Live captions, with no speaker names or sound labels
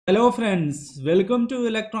Hello friends, welcome to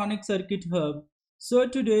Electronic Circuit Hub. So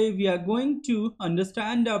today we are going to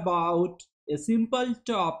understand about a simple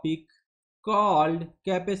topic called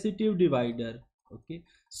capacitive divider. Okay,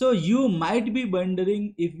 so you might be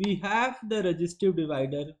wondering, if we have the resistive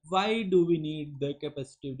divider, why do we need the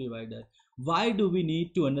capacitive divider? Why do we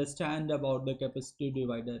need to understand about the capacitive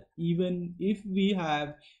divider? Even if we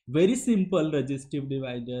have very simple resistive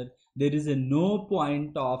divider, there is a no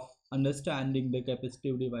point of understanding the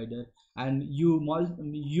capacitive divider. And you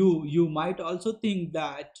might also think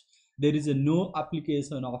that there is a no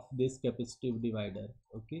application of this capacitive divider.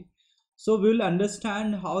 Okay, so we will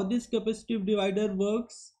understand how this capacitive divider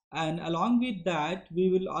works, and along with that we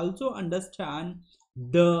will also understand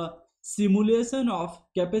the simulation of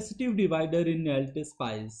capacitive divider in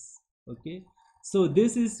LTSpice. Okay, so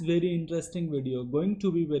this is very interesting video, going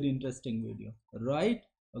to be very interesting video, right?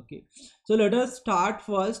 Okay, so let us start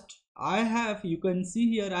first. You can see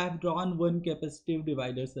here I have drawn one capacitive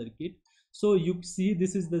divider circuit. So you see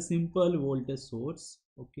this is the simple voltage source.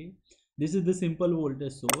 Okay, this is the simple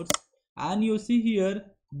voltage source, and you see here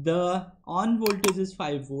the on voltage is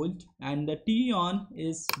 5 volt and the T on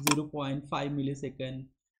is 0.5 millisecond,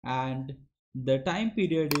 and the time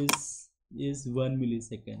period is 1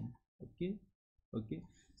 millisecond. Okay, okay,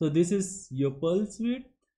 so this is your pulse width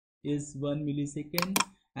is 1 millisecond,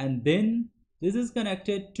 and then this is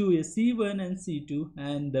connected to a C1 and C2,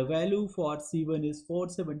 and the value for C1 is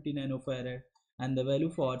 470 nanofarad and the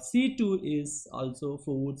value for C2 is also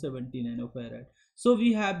 470 nanofarad. So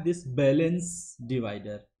we have this balance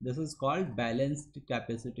divider. This is called balanced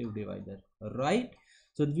capacitive divider, right?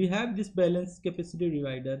 So we have this balanced capacitive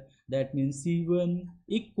divider, that means C1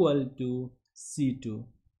 equal to C2.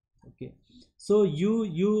 Okay, so you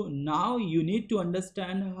need to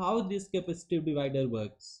understand how this capacitive divider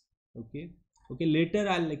works. Okay, okay, later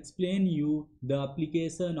I'll explain you the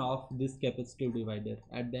application of this capacitive divider.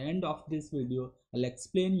 At the end of this video I'll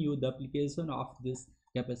explain you the application of this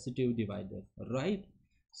capacitive divider, right?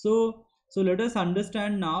 So let us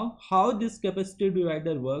understand now how this capacitive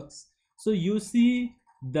divider works. So you see,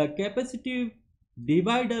 the capacitive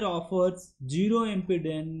divider offers zero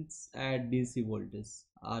impedance at DC voltage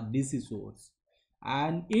or DC source,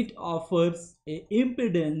 and it offers a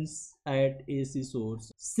impedance at AC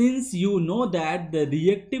source. Since you know that the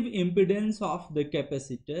reactive impedance of the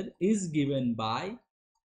capacitor is given by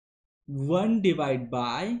 1 divided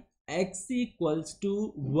by X equals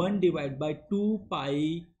to 1 divided by 2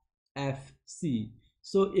 pi FC.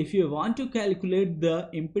 So if you want to calculate the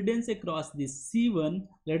impedance across this C1,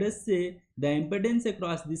 let us say the impedance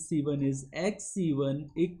across this C1 is XC1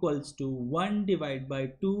 equals to 1 divided by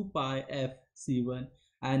 2 pi FC1,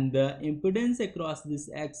 and the impedance across this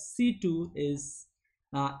XC2 is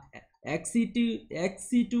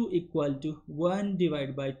XC2 equal to 1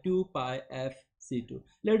 divided by 2 pi FC2.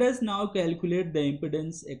 Let us now calculate the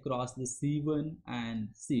impedance across the C1 and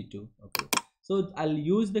C2. Okay, so I'll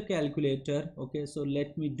use the calculator. Okay, so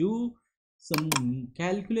let me do some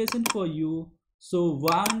calculation for you. So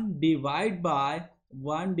 1 divide by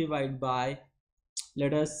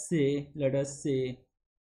let us say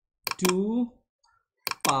 2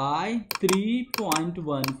 pi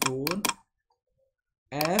 3.14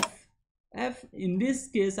 f. In this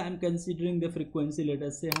case I'm considering the frequency, let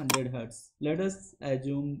us say 100 hertz. Let us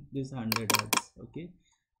assume this 100 hertz. Okay,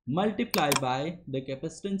 multiply by the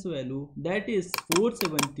capacitance value, that is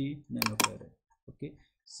 470 nanofarad. Okay,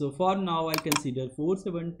 so for now I consider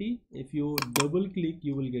 470. If you double click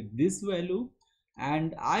you will get this value,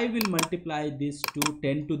 and I will multiply this to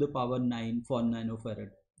 10 to the power 9 for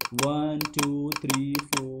nanofarad. 1 2 3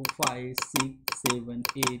 4 5 6 7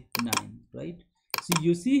 8 9, right? So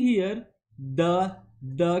you see here the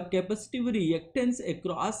capacitive reactance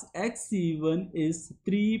across XC1 is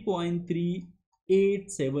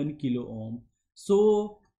 3.387 kilo ohm.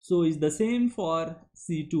 So is the same for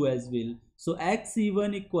C2 as well. So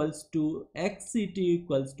XC1 equals to XC2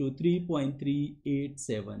 equals to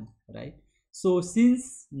 3.387, right? So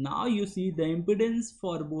since now you see the impedance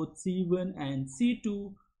for both C1 and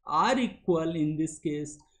C2 are equal in this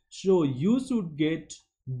case, so you should get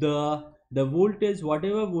the voltage,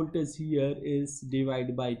 whatever voltage here is,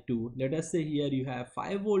 divided by 2. Let us say here you have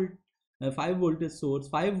 5 volt 5 voltage source,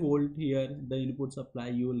 5 volt here the input supply,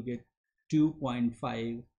 you will get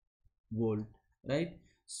 2.5 volt, right?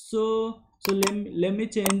 So let me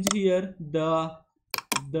change here the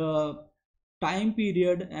time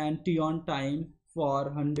period and T on time for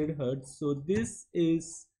 100 hertz. So this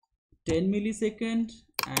is 10 millisecond,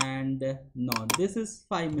 and no, this is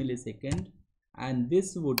 5 millisecond, and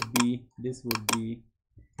this would be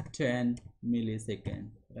 10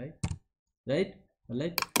 millisecond, right?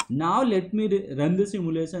 Now let me run the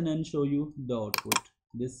simulation and show you the output.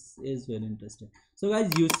 This is very interesting. So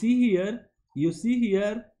guys, you see here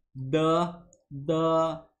the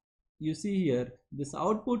the you see here this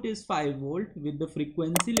output is 5 volt with the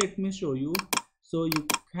frequency. Let me show you. So you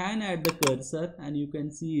can add the cursor and you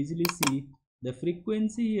can easily see the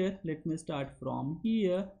frequency here. Let me start from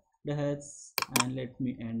here, the hertz, and let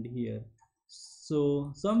me end here.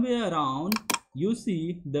 So somewhere around you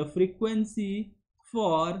see the frequency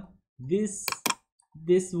for this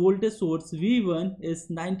voltage source V1 is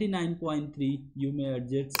 99.3. You may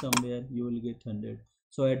adjust somewhere, you will get 100.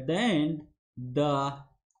 So at the end, the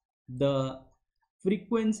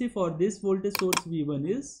frequency for this voltage source V1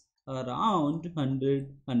 is around 100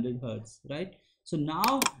 hertz, right? So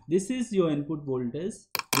now this is your input voltage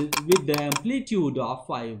with the amplitude of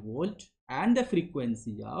 5 volt and the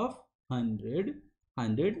frequency of 100,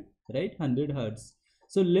 right? 100 hertz.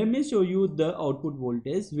 So let me show you the output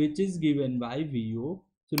voltage which is given by VO.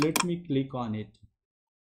 So let me click on it.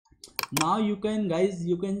 Now you can guys,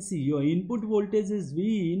 you can see your input voltage is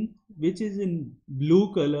V in, which is in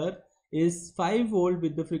blue color, is 5 volt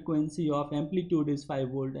with the frequency of amplitude is 5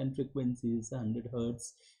 volt and frequency is 100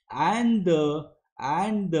 hertz, and the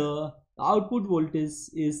output voltage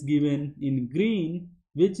is given in green,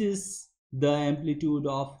 which is the amplitude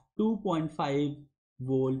of 2.5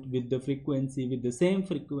 volt with the frequency, with the same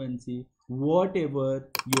frequency whatever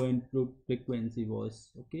your input frequency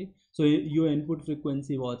was. Okay, so your input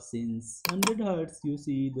frequency was since 100 hertz, you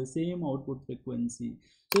see the same output frequency.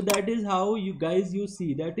 So that is how you guys, you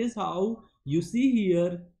see, that is how you see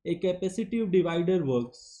here a capacitive divider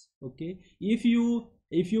works. Okay, if you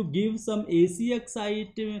give some AC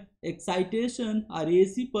excitation or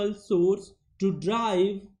AC pulse source to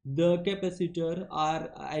drive the capacitor, or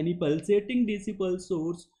any pulsating DC pulse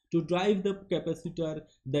source to drive the capacitor,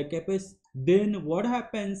 then what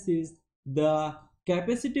happens is the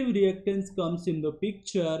capacitive reactance comes in the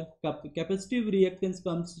picture. Capacitive reactance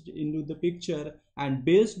comes into the picture, and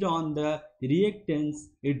based on the reactance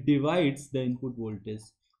it divides the input voltage.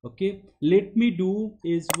 Okay, let me do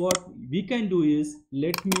is, what we can do is,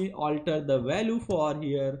 let me alter the value for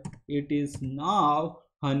here. It is now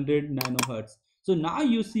 100 nanohertz. So now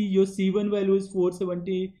you see your C1 value is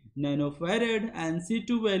 470 nanofarad and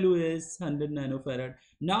C2 value is 100 nanofarad.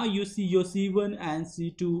 Now you see your C1 and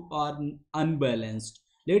C2 are unbalanced.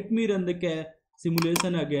 Let me run the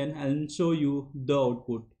simulation again and show you the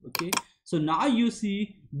output. Okay, so now you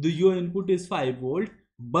see your input is 5 volt,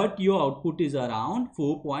 but your output is around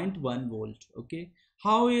 4.1 volt. Okay,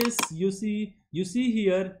 how is, you see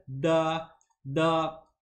here the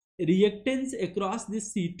reactance across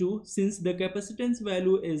this C2, since the capacitance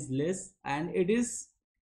value is less and it is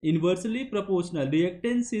inversely proportional.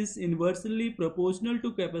 Reactance is inversely proportional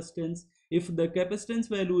to capacitance. If the capacitance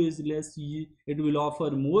value is less, it will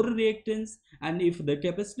offer more reactance, and if the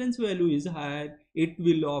capacitance value is higher, it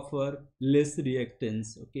will offer less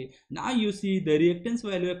reactance. Okay, now you see the reactance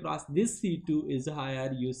value across this C2 is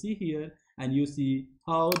higher, you see here, and you see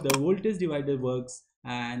how the voltage divider works,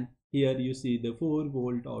 and here you see the 4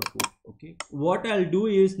 volt output. Okay, what I'll do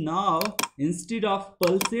is, now instead of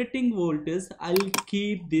pulsating voltage, I'll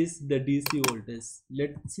keep this the DC voltage.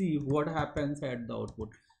 Let's see what happens at the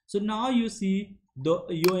output. So now you see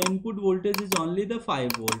your input voltage is only the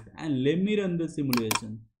 5 volt, and let me run the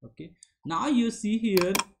simulation. Okay, now you see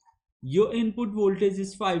here your input voltage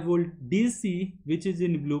is 5 volt DC, which is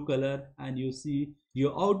in blue color, and you see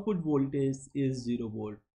your output voltage is 0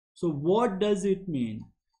 volt. So what does it mean?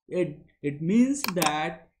 It means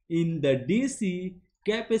that in the DC,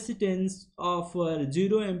 capacitance of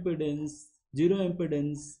zero impedance,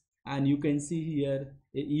 and you can see here,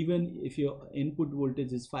 even if your input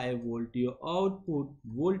voltage is 5 volt, your output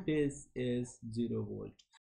voltage is 0 volt.